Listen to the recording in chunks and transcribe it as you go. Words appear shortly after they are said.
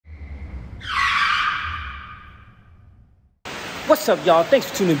What's up, y'all? Thanks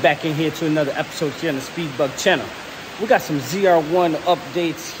for tuning back in here to another episode here on the Speedbug channel. We got some ZR1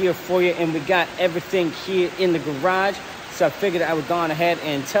 updates here for you, and we got everything here in the garage. So I figured I would go on ahead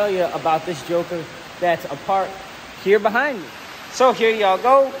and tell you about this joker that's a part here behind me. So here y'all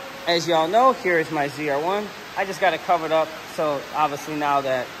go. As y'all know, here is my ZR1. I just got it covered up, so obviously now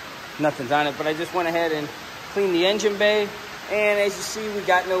that nothing's on it, but I just went ahead and cleaned the engine bay, and as you see, we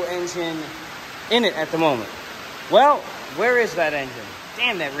got no engine in it at the moment. Well, where is that engine?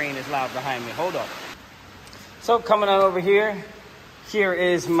 Damn, that rain is loud behind me. Hold up. So coming on over here, here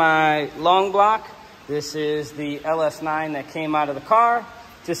is my long block. This is the LS9 that came out of the car,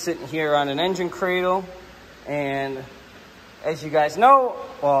 just sitting here on an engine cradle. And as you guys know,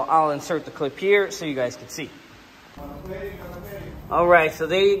 well, I'll insert the clip here so you guys can see. All right, so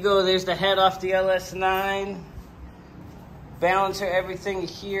there you go. There's the head off the LS9. Balancer, everything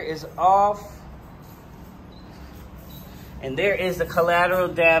here is off. And there is the collateral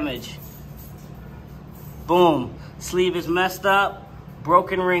damage. Boom. Sleeve is messed up.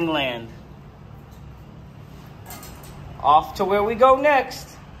 Broken ringland. Off to where we go next.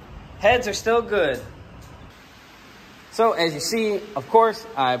 Heads are still good. So as you see, of course,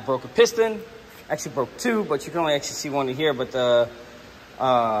 I broke a piston. Actually broke two, but you can only actually see one in here. But the,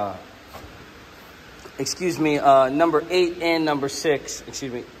 number 8 and number 6,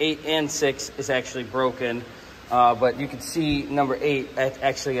 8 and 6 is actually broken. But you can see number 8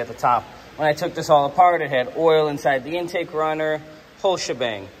 actually at the top. When I took this all apart, it had oil inside the intake runner, whole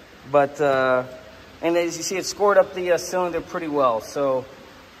shebang. But, and as you see, it scored up the cylinder pretty well. So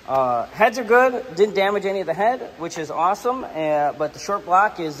heads are good. Didn't damage any of the head, which is awesome. But the short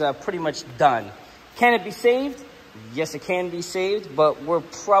block is pretty much done. Can it be saved? Yes, it can be saved, but we're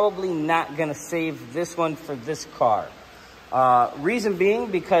probably not going to save this one for this car. Reason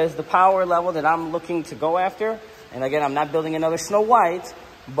being because the power level that I'm looking to go after, and again, I'm not building another Snow White,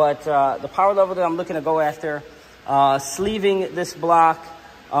 but the power level that I'm looking to go after, sleeving this block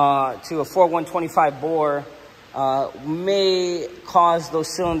to a 4125 bore may cause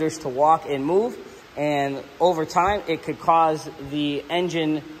those cylinders to walk and move, and over time, it could cause the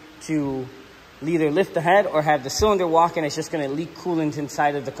engine to either lift the head or have the cylinder walk, and it's just going to leak coolant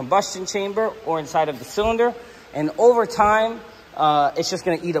inside of the combustion chamber or inside of the cylinder. And over time, it's just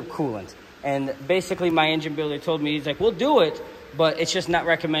going to eat up coolant. And basically, my engine builder told me, he's like, we'll do it, but it's just not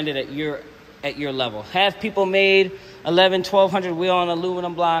recommended at your level. Have people made 1,1200 wheel on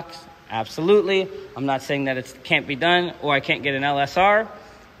aluminum blocks? Absolutely. I'm not saying that it can't be done or I can't get an LSR.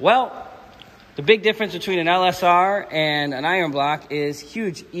 Well, the big difference between an LSR and an iron block is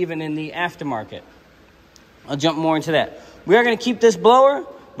huge, even in the aftermarket. I'll jump more into that. We are going to keep this blower,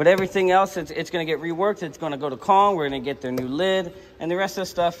 but everything else, it's going to get reworked. It's going to go to Kong. We're going to get their new lid. And the rest of the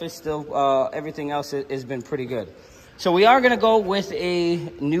stuff is still, everything else has been pretty good. So we are going to go with a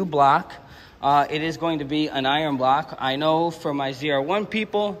new block. It is going to be an iron block. I know for my ZR1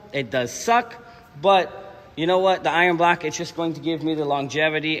 people, it does suck. But you know what? The iron block, it's just going to give me the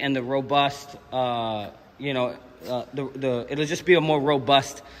longevity and the robust, it'll just be a more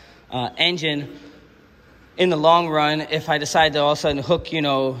robust engine in the long run. If I decide to all of a sudden hook,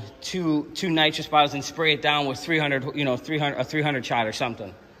 two nitrous bottles and spray it down with 300 shot or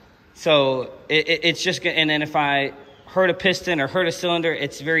something. So it's just, and then if I hurt a piston or hurt a cylinder,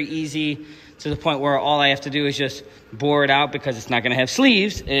 it's very easy to the point where all I have to do is just bore it out because it's not going to have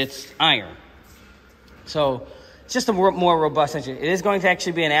sleeves. It's iron. So it's just a more robust engine. It is going to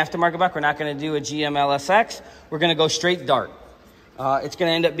actually be an aftermarket block. We're not going to do a GM LSX. We're going to go straight dart. It's going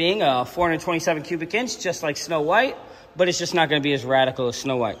to end up being a 427 cubic inch, just like Snow White, but it's just not going to be as radical as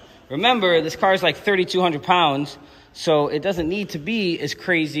Snow White. Remember, this car is like 3,200 pounds, so it doesn't need to be as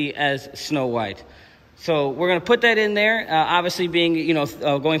crazy as Snow White. So we're going to put that in there, obviously being,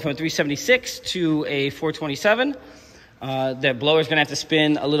 going from a 376 to a 427. That blower is going to have to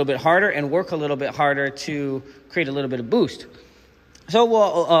spin a little bit harder and work a little bit harder to create a little bit of boost. So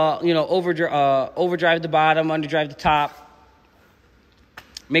we'll, overdrive the bottom, underdrive the top,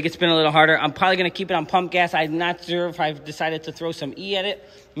 make it spin a little harder. I'm probably going to keep it on pump gas. I'm not sure if I've decided to throw some E at it.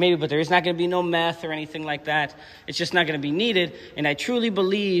 Maybe, but there's not going to be no meth or anything like that. It's just not going to be needed. And I truly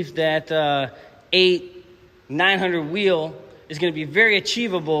believe that 900 wheel is going to be very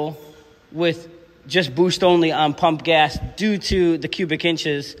achievable with just boost only on pump gas due to the cubic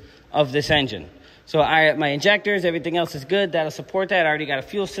inches of this engine. So my injectors, everything else is good. That'll support that. I already got a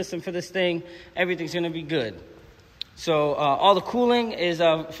fuel system for this thing. Everything's going to be good. So all the cooling is,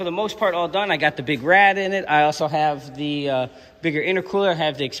 for the most part, all done. I got the big rad in it. I also have the bigger intercooler. I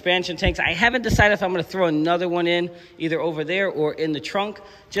have the expansion tanks. I haven't decided if I'm going to throw another one in, either over there or in the trunk,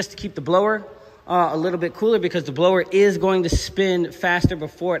 just to keep the blower a little bit cooler because the blower is going to spin faster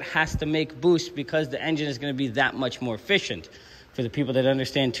before it has to make boost because the engine is going to be that much more efficient. For the people that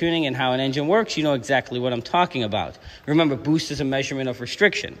understand tuning and how an engine works, you know exactly what I'm talking about. Remember, boost is a measurement of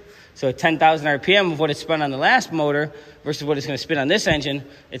restriction. So at 10,000 RPM of what it spun on the last motor versus what it's going to spin on this engine,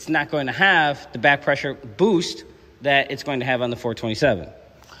 it's not going to have the back pressure boost that it's going to have on the 427.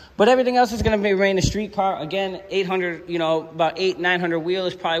 But everything else is going to remain a street car. Again, 800, about 900 wheel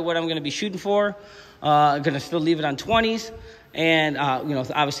is probably what I'm going to be shooting for. I'm going to still leave it on 20s. And,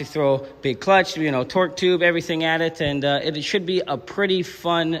 obviously throw big clutch, torque tube, everything at it. And it should be a pretty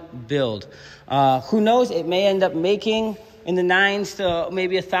fun build. Who knows? It may end up making in the 9s to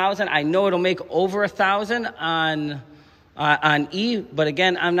maybe 1,000. I know it'll make over 1,000 on E. But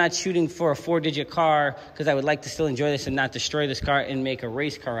again, I'm not shooting for a 4-digit car because I would like to still enjoy this and not destroy this car and make a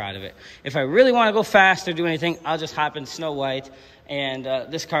race car out of it. If I really want to go fast or do anything, I'll just hop in Snow White. And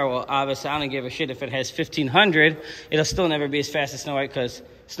this car will obviously, I don't give a shit if it has 1,500. It'll still never be as fast as Snow White because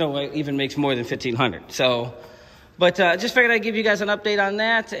Snow White even makes more than 1,500. So, but just figured I'd give you guys an update on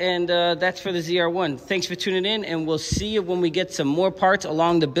that. And that's for the ZR1. Thanks for tuning in. And we'll see you when we get some more parts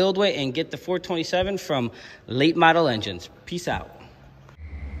along the buildway and get the 427 from Late Model Engines. Peace out.